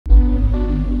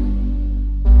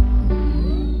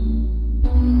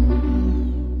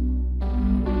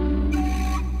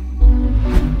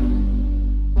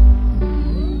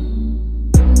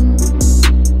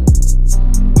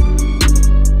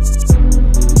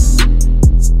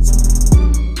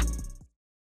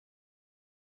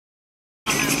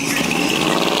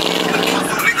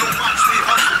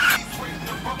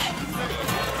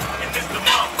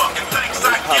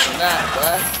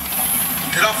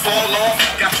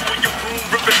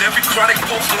chronic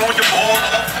poster on your wall.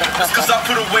 Just cause I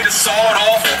put away the sawed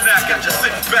off. Now I got you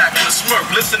sitting back with a smirk,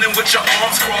 listening with your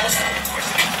arms crossed.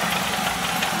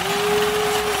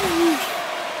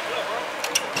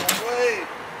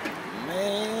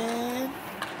 Man.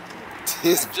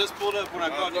 Just pulled up when I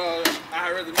called you. I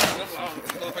heard the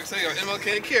motherfucker say,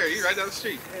 MLK and Carey, you right down the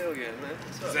street. Hell yeah, man.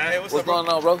 Zach, What's going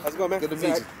on, bro? How's it going, man? Good to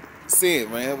meet you. See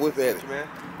it, man. WhipAddict. Man.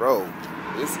 Bro,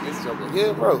 this joker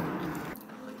here, bro.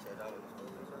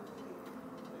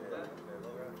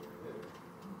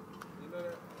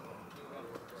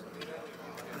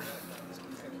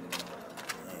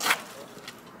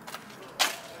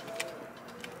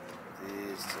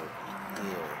 This joker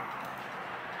here.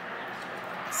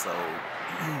 So,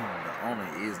 the owner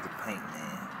is the paint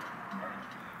man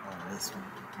on this one.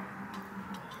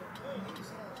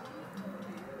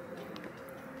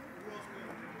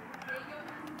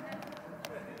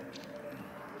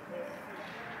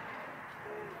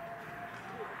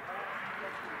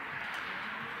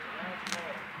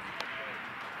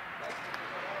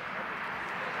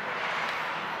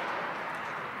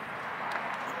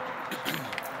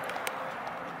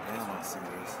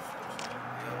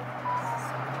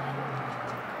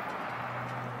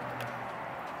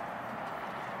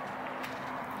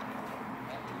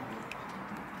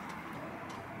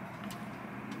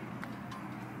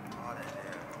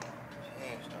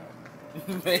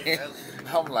 Man,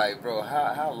 I'm like, bro,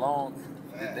 how long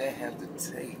did that have to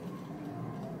take?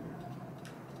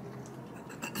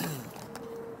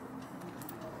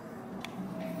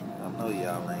 I know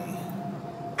y'all ain't.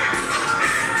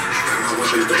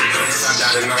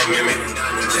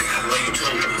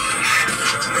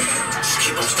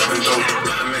 Keep on stepping though.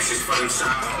 Message for them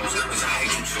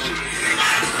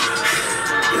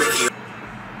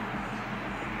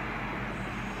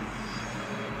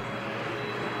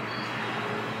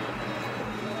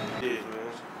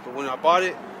But when I bought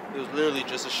it, it was literally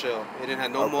just a shell. It didn't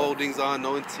have no moldings on,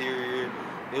 no interior.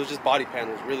 It was just body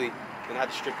panels, really. And I had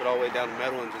to strip it all the way down to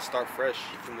metal and just start fresh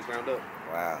from the ground up.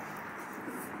 Wow.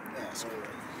 That's crazy.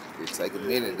 It take a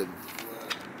minute to.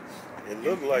 It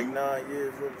looked like 9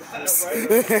 years of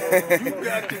You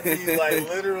got to be like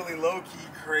literally low-key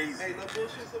crazy. Hey, no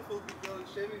bullshit, some folks be building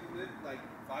Chevys and then like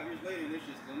 5 years later, this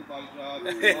shit's done body job,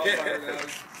 you know what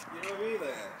I mean?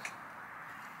 Like,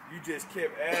 You just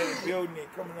kept adding, building,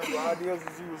 and coming up with ideas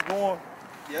as you was going.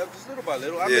 yeah, just little by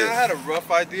little. I mean, I had a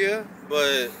rough idea,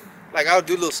 but like I would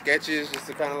do little sketches just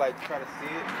to kind of like try to see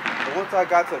it. But once I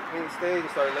got to the paint stage and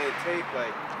started laying tape,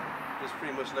 like just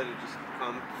pretty much let it just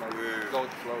come, like go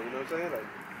with the flow. You know what I'm saying? Like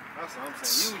that's what I'm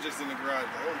saying. You was just in the garage.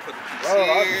 Like, I want to put the piece bro,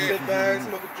 I just sit back,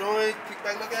 smoke a joint, kick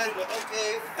back, look at it, but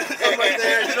okay, something right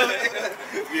there. You know what I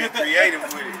mean? Being creative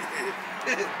with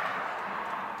it.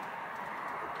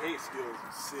 Paint skills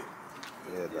is sick.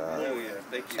 Yeah, dog. Oh yeah,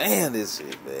 thank you. Damn, this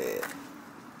shit bad.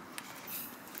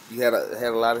 You had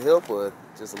a lot of help, or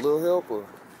just a little help, or?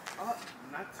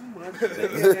 Not too much.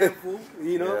 Maybe a handful,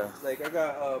 you know. Yeah. Like I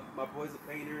got my boy's a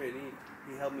painter, and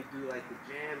he helped me do like the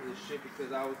jams and shit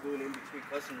because I was doing in between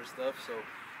customer stuff. So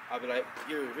I'll be like,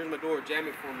 here's my door, jam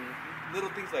it for me. Little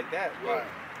things like that. Right.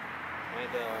 And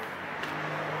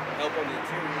help on the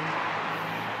interior.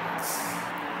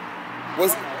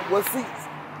 What seats?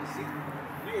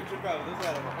 You can trip out. Those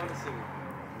out of a Honda Civic.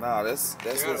 Nah, that's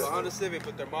They're out of a what. Honda Civic,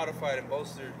 but they're modified and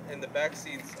bolstered, and the back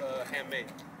seats handmade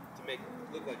to make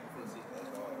it look like a front seat. That's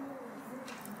all.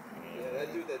 Yeah,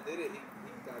 that dude that did it, he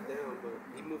got down, but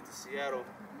he moved to Seattle.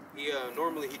 He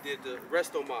normally he did the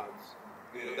resto mods.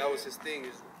 You know, that was his thing.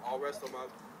 Is all resto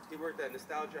mods. He worked at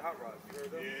Nostalgia Hot Rods. You heard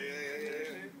of them?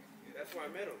 Yeah. That's where I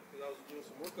met him because I was doing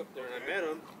some work up there, and I met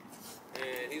him.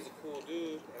 And he's a cool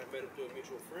dude. And I met him through a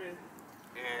mutual friend.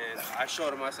 And I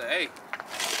showed him. I said, "Hey,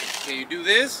 can you do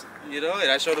this?" You know.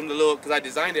 And I showed him the little because I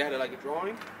designed it. I had like a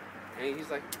drawing. And he's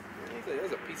like,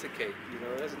 "There's a piece of cake." You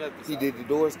know, that's nothing. He did the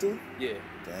doors too? Yeah.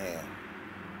 Damn.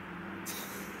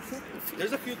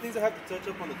 There's a few things I have to touch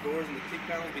up on the doors and the kick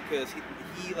panels because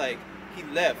he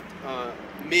left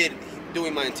mid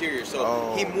doing my interior.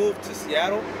 So he moved to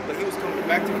Seattle, but he was coming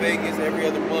back to Vegas every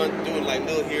other month doing like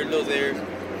little here, little there.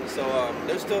 So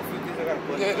there's still a few things I gotta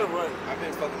put. Yeah, right. I've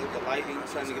been fucking with the lighting,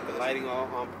 trying to get the lighting all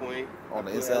on point. On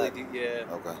the inside? LED, yeah.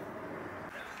 Okay.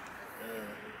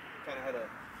 Kind of had a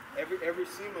every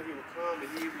SEMA he would come, and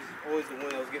he was always the one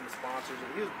that was getting the sponsors.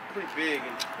 And he was pretty big,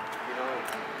 and you know,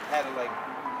 had to like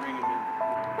bring him in.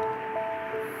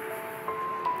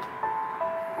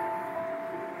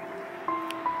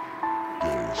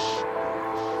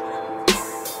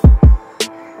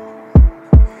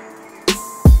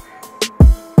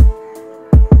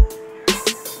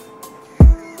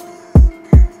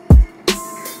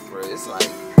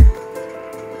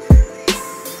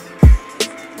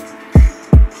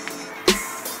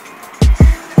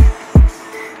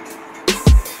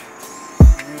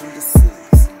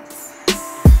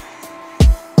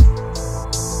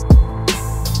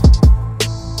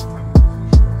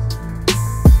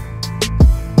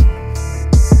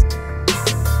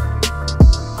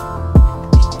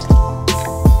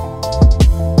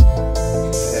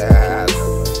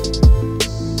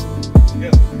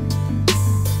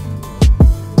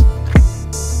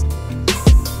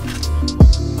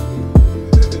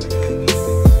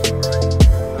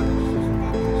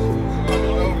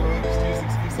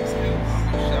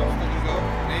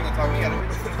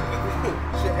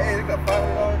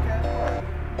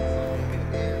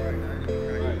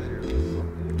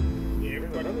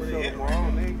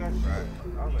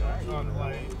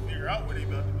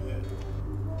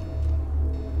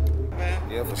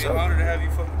 It's an honor to have you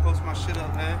fucking post my shit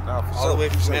up, man. Nah, for All sure. the way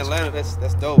from Atlanta.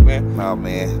 That's dope, man. Nah,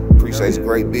 man. Appreciate it's a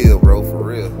great build, bro. For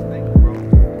real. Thank you, bro.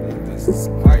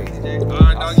 All right, DJ. All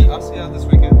right, doggy. I'll see y'all this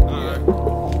weekend. All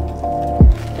right.